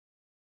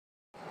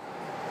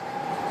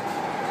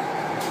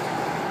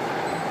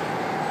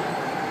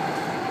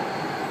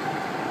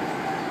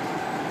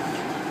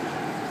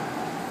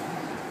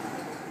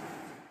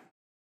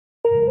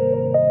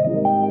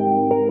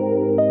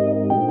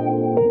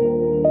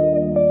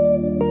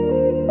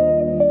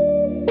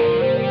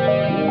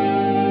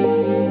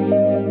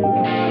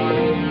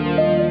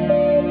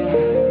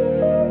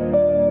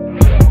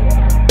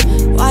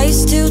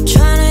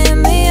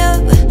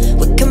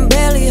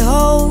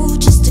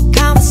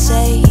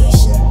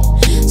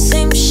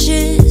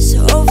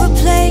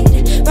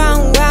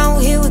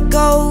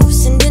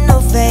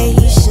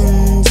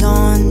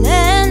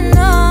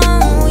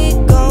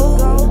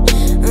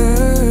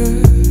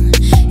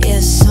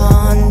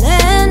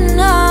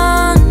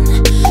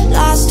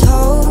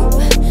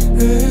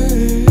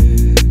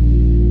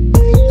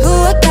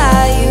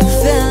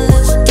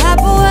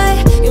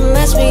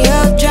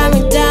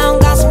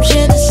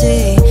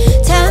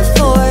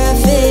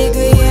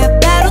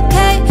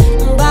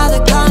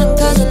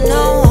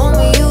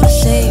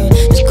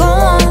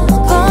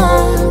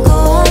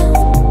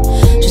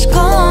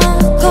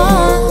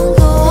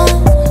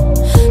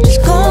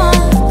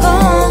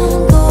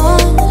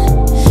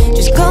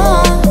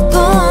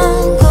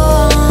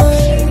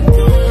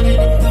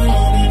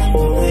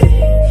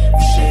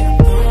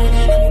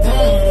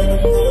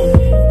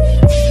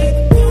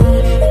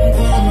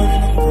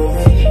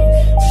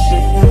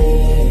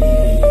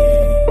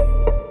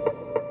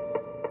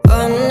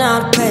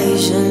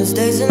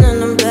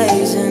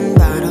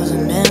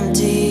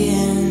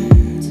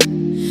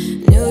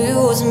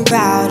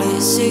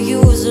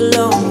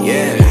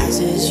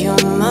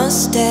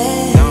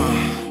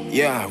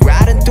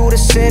the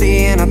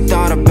city and I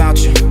thought about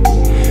you.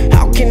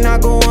 How can I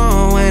go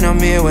on when I'm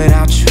here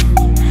without you?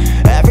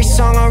 Every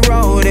song I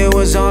wrote, it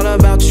was all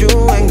about you.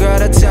 And girl,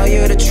 to tell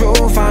you the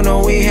truth, I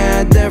know we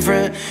had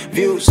different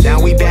views.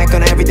 Now we back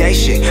on everyday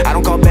shit. I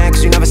don't call back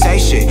cause you never say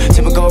shit.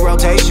 Typical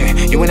rotation.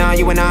 You and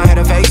I had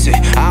to face it.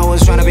 I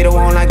was trying to be the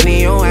one like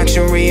Neo.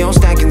 Action Rio,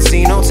 stacking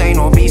C notes.